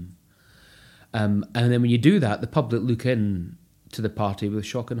with him. And then when you do that, the public look in to the party with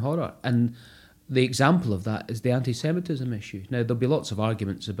shock and horror. And the example of that is the anti-Semitism issue. Now, there'll be lots of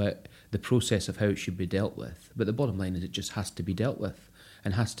arguments about the process of how it should be dealt with, but the bottom line is it just has to be dealt with,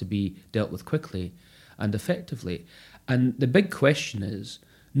 and has to be dealt with quickly and effectively. And the big question is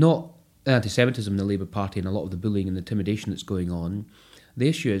not anti-Semitism in the Labour Party and a lot of the bullying and intimidation that's going on. The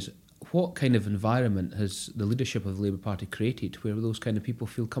issue is, what kind of environment has the leadership of the Labour Party created where those kind of people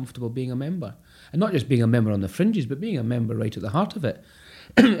feel comfortable being a member? And not just being a member on the fringes, but being a member right at the heart of it.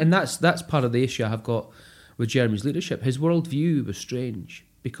 And that's part of the issue I have got with Jeremy's leadership. His worldview was strange,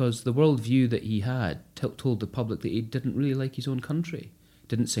 because the worldview that he had told the public that he didn't really like his own country,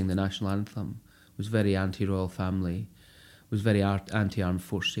 didn't sing the national anthem, was very anti-royal family, was very anti-armed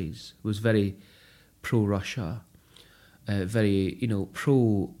forces, was very pro-Russia, very,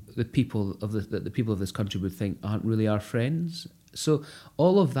 pro the people of that the people of this country would think aren't really our friends. So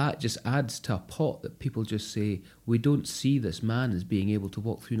all of that just adds to a pot that people just say, we don't see this man as being able to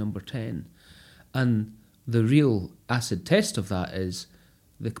walk through number 10. And the real acid test of that is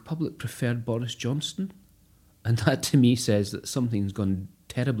the public preferred Boris Johnson. And that to me says that something's gone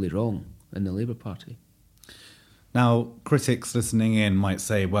terribly wrong in the Labour Party. Now, critics listening in might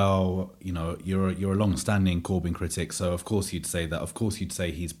say, well, you're a long-standing Corbyn critic, so of course you'd say that. Of course you'd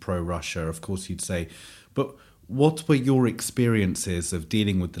say he's pro-Russia. Of course you'd say... But what were your experiences of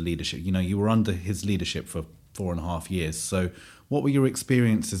dealing with the leadership? You were under his leadership for 4.5 years. So what were your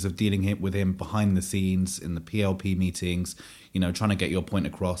experiences of dealing with him behind the scenes in the PLP meetings, trying to get your point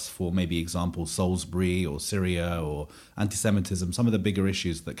across for maybe example Salisbury or Syria or anti-Semitism, some of the bigger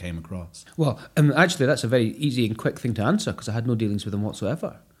issues that came across? Well, actually that's a very easy and quick thing to answer, because I had no dealings with him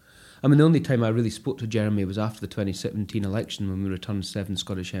whatsoever. I mean, the only time I really spoke to Jeremy was after the 2017 election, when we returned 7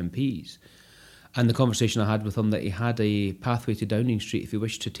 Scottish MPs. And the conversation I had with him that he had a pathway to Downing Street if he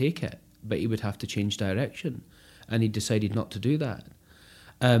wished to take it, but he would have to change direction. And he decided not to do that.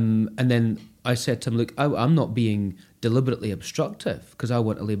 And then I said to him, look, I'm not being deliberately obstructive, because I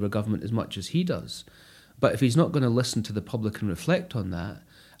want a Labour government as much as he does. But if he's not going to listen to the public and reflect on that,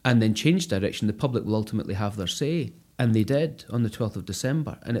 and then change direction, the public will ultimately have their say. And they did on the 12th of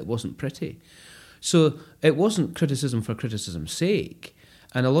December, and it wasn't pretty. So it wasn't criticism for criticism's sake.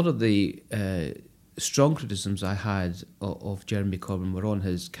 And a lot of the strong criticisms I had of Jeremy Corbyn were on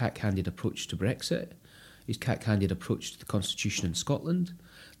his cat-handed approach to Brexit. his cat-handed approach to the Constitution in Scotland,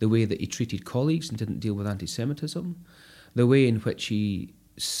 the way that he treated colleagues and didn't deal with anti-Semitism, the way in which he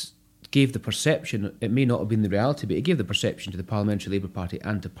gave the perception, it may not have been the reality, but he gave the perception to the Parliamentary Labour Party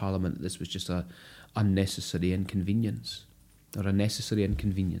and to Parliament that this was just a unnecessary inconvenience, or a necessary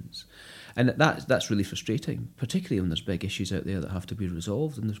inconvenience. And that's really frustrating, particularly when there's big issues out there that have to be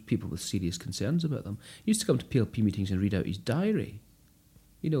resolved and there's people with serious concerns about them. He used to come to PLP meetings and read out his diary.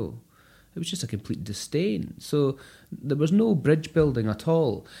 You know, it was just a complete disdain. So there was no bridge building at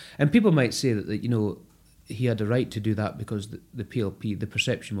all. And people might say that you know, he had a right to do that because the PLP, the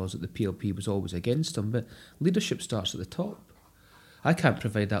perception was that the PLP was always against him, but leadership starts at the top. I can't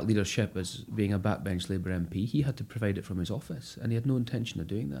provide that leadership as being a backbench Labour MP. He had to provide it from his office, and he had no intention of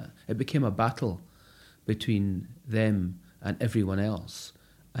doing that. It became a battle between them and everyone else,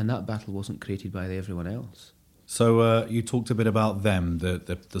 and that battle wasn't created by everyone else. So you talked a bit about them,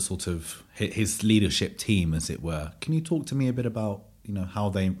 the sort of his leadership team, as it were. Can you talk to me a bit about, you know, how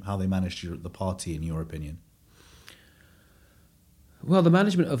they managed the party, in your opinion? Well, the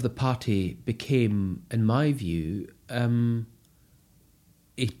management of the party became, in my view,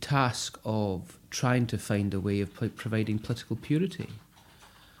 a task of trying to find a way of providing political purity.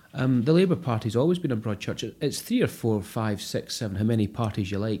 The Labour Party's always been a broad church. It's 3 or 4, 5, 6, 7, how many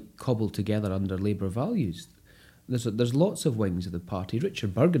parties you like, cobbled together under Labour values. There's lots of wings of the party.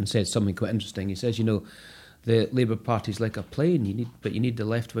 Richard Burgon said something quite interesting. He says, you know, the Labour Party's like a plane, you need the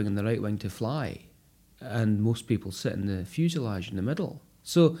left wing and the right wing to fly. And most people sit in the fuselage in the middle.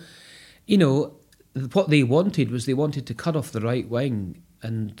 So, you know, what they wanted to cut off the right wing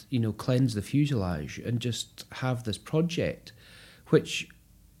and, you know, cleanse the fuselage and just have this project, which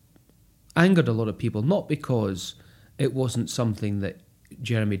angered a lot of people, not because it wasn't something that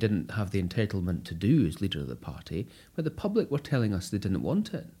Jeremy didn't have the entitlement to do as leader of the party, but the public were telling us they didn't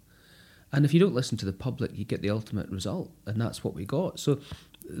want it. And if you don't listen to the public, you get the ultimate result, and that's what we got. So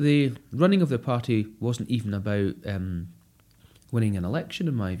the running of the party wasn't even about winning an election,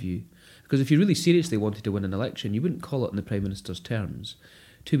 in my view. Because if you really seriously wanted to win an election, you wouldn't call it in the Prime Minister's terms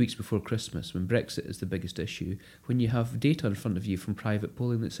 2 weeks before Christmas, when Brexit is the biggest issue, when you have data in front of you from private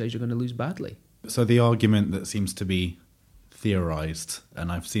polling that says you're going to lose badly. So the argument that seems to be theorised,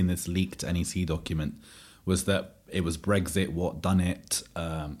 and I've seen this leaked NEC document, was that it was Brexit what done it.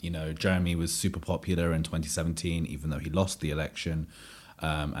 You know, Jeremy was super popular in 2017, even though he lost the election.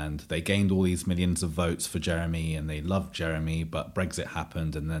 And they gained all these millions of votes for Jeremy, and they loved Jeremy, but Brexit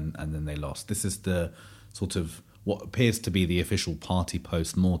happened, and then they lost. This is the sort of what appears to be the official party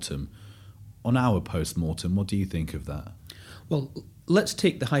post-mortem. On our post-mortem, what do you think of that? Well, let's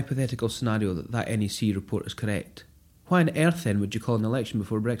take the hypothetical scenario that NEC report is correct. Why on earth then would you call an election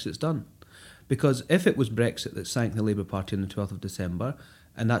before Brexit's done? Because if it was Brexit that sank the Labour Party on the 12th of December,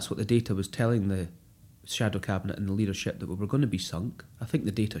 and that's what the data was telling the shadow cabinet and the leadership, that we were going to be sunk, I think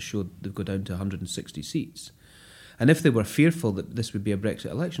the data showed they'd go down to 160 seats. And if they were fearful that this would be a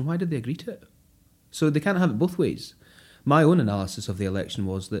Brexit election, why did they agree to it? So they can't have it both ways. My own analysis of the election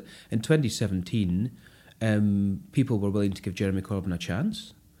was that in 2017, people were willing to give Jeremy Corbyn a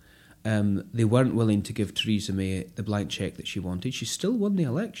chance. They weren't willing to give Theresa May the blank cheque that she wanted. She still won the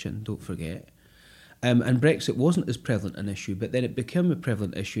election, don't forget. And Brexit wasn't as prevalent an issue, but then it became a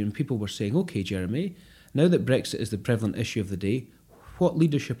prevalent issue, and people were saying, OK, Jeremy, now that Brexit is the prevalent issue of the day, what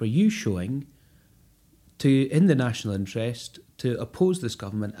leadership are you showing in the national interest to oppose this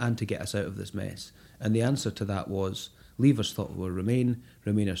government and to get us out of this mess? And the answer to that was, Leavers thought we were Remain,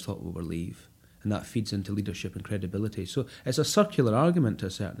 Remainers thought we were Leave. And that feeds into leadership and credibility. So it's a circular argument to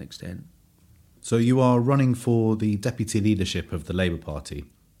a certain extent. So you are running for the deputy leadership of the Labour Party.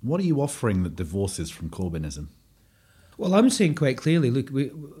 What are you offering that divorces from Corbynism? Well, I'm saying quite clearly, look,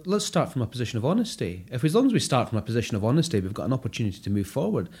 let's start from a position of honesty. As long as we start from a position of honesty, we've got an opportunity to move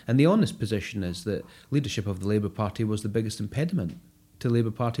forward. And the honest position is that leadership of the Labour Party was the biggest impediment to the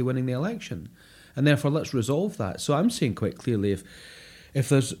Labour Party winning the election. And therefore, let's resolve that. So I'm saying quite clearly, if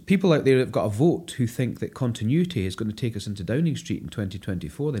there's people out there that have got a vote who think that continuity is going to take us into Downing Street in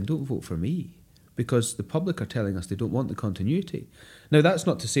 2024, then don't vote for me, because the public are telling us they don't want the continuity. Now, that's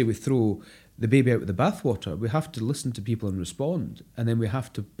not to say we throw the baby out with the bathwater. We have to listen to people and respond, and then we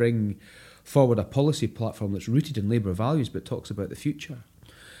have to bring forward a policy platform that's rooted in Labour values but talks about the future.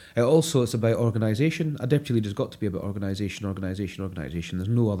 It's about organisation. A deputy leader's got to be about organisation. There's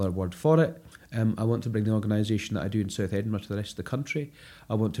no other word for it. I want to bring the organisation that I do in South Edinburgh to the rest of the country.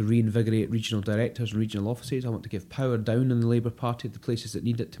 I want to reinvigorate regional directors and regional offices. I want to give power down in the Labour Party, the places that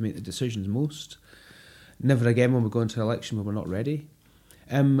need it to make the decisions most. Never again when we go into an election when we're not ready.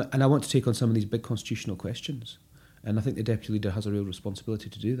 And I want to take on some of these big constitutional questions. And I think the deputy leader has a real responsibility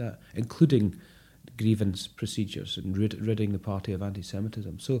to do that, including grievance procedures and ridding the party of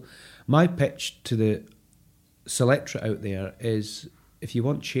anti-Semitism. So my pitch to the selectorate out there is, if you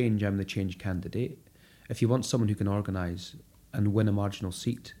want change, I'm the change candidate. If you want someone who can organise and win a marginal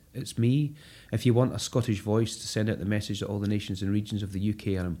seat, it's me. If you want a Scottish voice to send out the message that all the nations and regions of the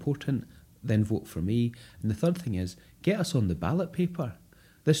UK are important, then vote for me. And the third thing is, get us on the ballot paper.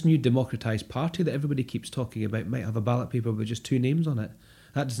 This new democratised party that everybody keeps talking about might have a ballot paper with just 2 names on it.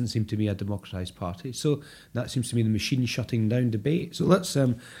 That doesn't seem to me a democratised party. So that seems to me the machine shutting down debate. So let's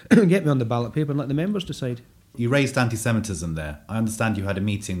get me on the ballot paper and let the members decide. You raised anti-Semitism there. I understand you had a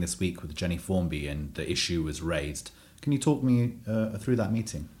meeting this week with Jenny Formby and the issue was raised. Can you talk me through that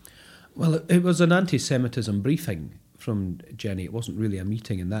meeting? Well, it was an anti-Semitism briefing from Jenny. It wasn't really a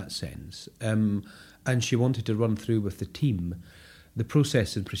meeting in that sense. And she wanted to run through with the team the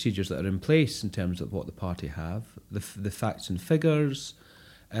process and procedures that are in place in terms of what the party have, the facts and figures,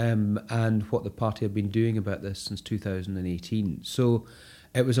 and what the party have been doing about this since 2018. So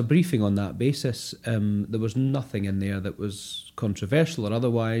it was a briefing on that basis. There was nothing in there that was controversial or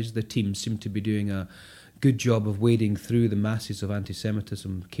otherwise. The team seemed to be doing a good job of wading through the masses of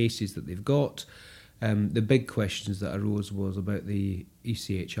anti-Semitism cases that they've got. The big questions that arose was about the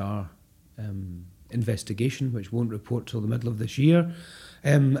ECHR investigation, which won't report till the middle of this year,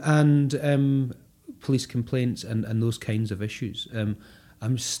 and police complaints and those kinds of issues.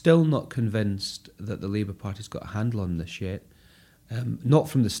 I'm still not convinced that the Labour Party's got a handle on this yet. Not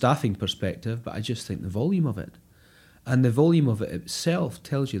from the staffing perspective, but I just think the volume of it. And the volume of it itself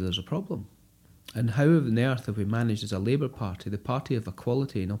tells you there's a problem. And how on earth have we managed as a Labour Party, the party of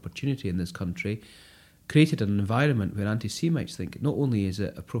equality and opportunity in this country, created an environment where anti-Semites think not only is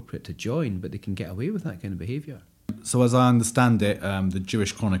it appropriate to join, but they can get away with that kind of behaviour. So as I understand it, the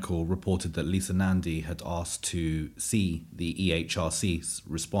Jewish Chronicle reported that Lisa Nandy had asked to see the EHRC's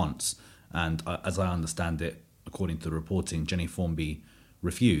response. And as I understand it, according to the reporting, Jenny Formby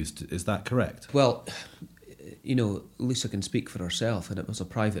refused. Is that correct? Well, you know, Lisa can speak for herself, and it was a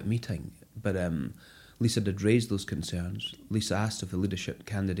private meeting. But Lisa did raise those concerns. Lisa asked if the leadership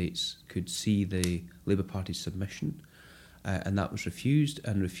candidates could see the Labour Party's submission, and that was refused,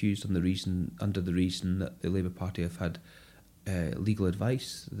 and refused under the reason that the Labour Party have had legal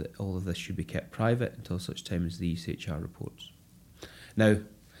advice that all of this should be kept private until such time as the ECHR reports. Now,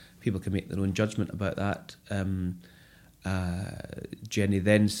 people can make their own judgment about that. Jenny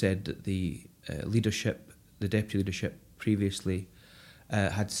then said that the leadership, the deputy leadership previously,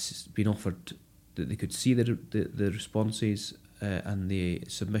 had been offered that they could see the responses and the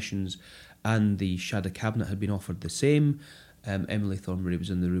submissions, and the Shadow Cabinet had been offered the same. Emily Thornberry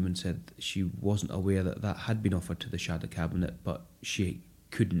was in the room and said she wasn't aware that had been offered to the Shadow Cabinet, but she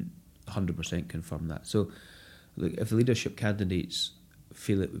couldn't 100% confirm that. So look, if the leadership candidates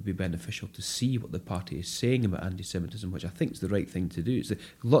feel it would be beneficial to see what the party is saying about anti-Semitism, which I think is the right thing to do. It's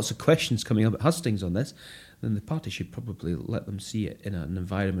lots of questions coming up at hustings on this, then the party should probably let them see it in an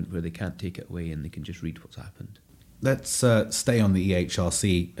environment where they can't take it away and they can just read what's happened. Let's stay on the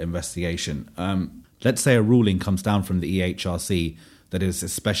EHRC investigation. Let's say a ruling comes down from the EHRC that is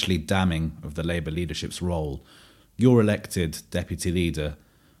especially damning of the Labour leadership's role. You're elected deputy leader.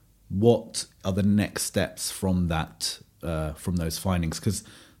 What are the next steps from that? From those findings, because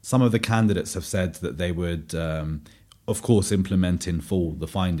some of the candidates have said that they would, of course, implement in full the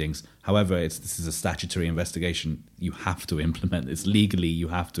findings. However, this is a statutory investigation. You have to implement this. Legally, you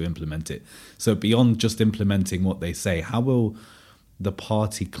have to implement it. So beyond just implementing what they say, how will the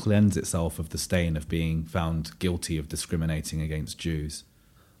party cleanse itself of the stain of being found guilty of discriminating against Jews?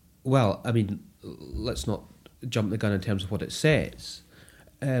 Well, I mean, let's not jump the gun in terms of what it says.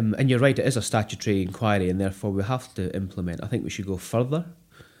 And you're right, it is a statutory inquiry, and therefore we have to implement. I think we should go further.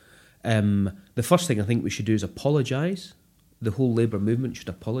 The first thing I think we should do is apologise. The whole Labour movement should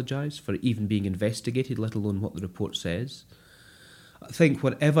apologise for even being investigated, let alone what the report says. I think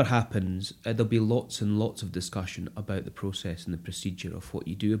whatever happens, there'll be lots and lots of discussion about the process and the procedure of what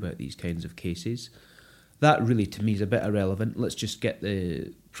you do about these kinds of cases. That really, to me, is a bit irrelevant. Let's just get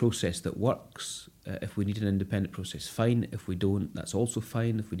the process that works. If we need an independent process, fine. If we don't, that's also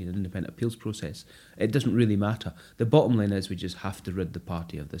fine. If we need an independent appeals process, it doesn't really matter. The bottom line is we just have to rid the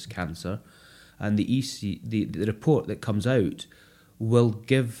party of this cancer. And the report that comes out will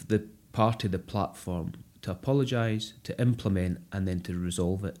give the party the platform to apologise, to implement, and then to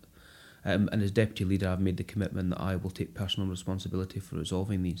resolve it. And as deputy leader, I've made the commitment that I will take personal responsibility for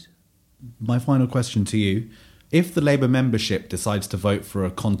resolving these. My final question to you. If the Labour membership decides to vote for a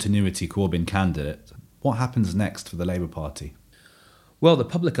continuity Corbyn candidate, what happens next for the Labour Party? Well, the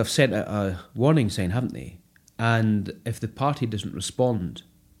public have sent out a warning sign, haven't they? And if the party doesn't respond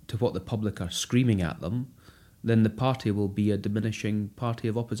to what the public are screaming at them, then the party will be a diminishing party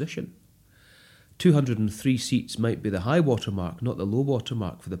of opposition. 203 seats might be the high watermark, not the low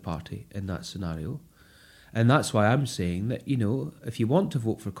watermark for the party in that scenario. And that's why I'm saying that, if you want to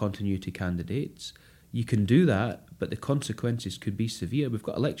vote for continuity candidates, you can do that, but the consequences could be severe. We've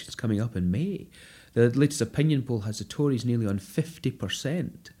got elections coming up in May. The latest opinion poll has the Tories nearly on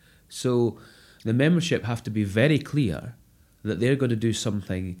 50%. So the membership have to be very clear that they're going to do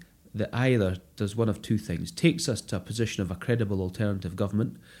something that either does one of two things: takes us to a position of a credible alternative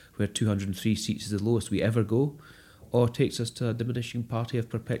government, where 203 seats is the lowest we ever go, or takes us to a diminishing party of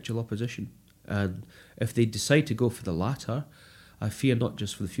perpetual opposition. And if they decide to go for the latter, I fear not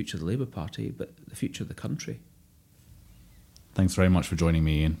just for the future of the Labour Party, but the future of the country. Thanks very much for joining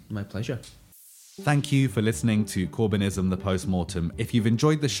me, Ian. My pleasure. Thank you for listening to Corbynism the Postmortem. If you've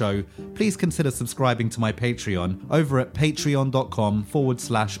enjoyed the show, please consider subscribing to my Patreon over at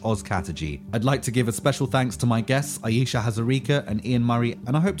patreon.com/OzCategory. I'd like to give a special thanks to my guests, Ayesha Hazarika and Ian Murray,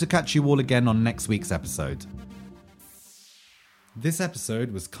 and I hope to catch you all again on next week's episode. This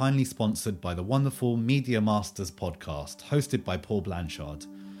episode was kindly sponsored by the wonderful Media Masters podcast, hosted by Paul Blanchard.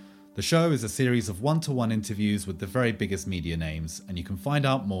 The show is a series of one-to-one interviews with the very biggest media names, and you can find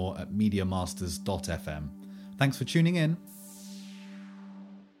out more at mediamasters.fm. Thanks for tuning in.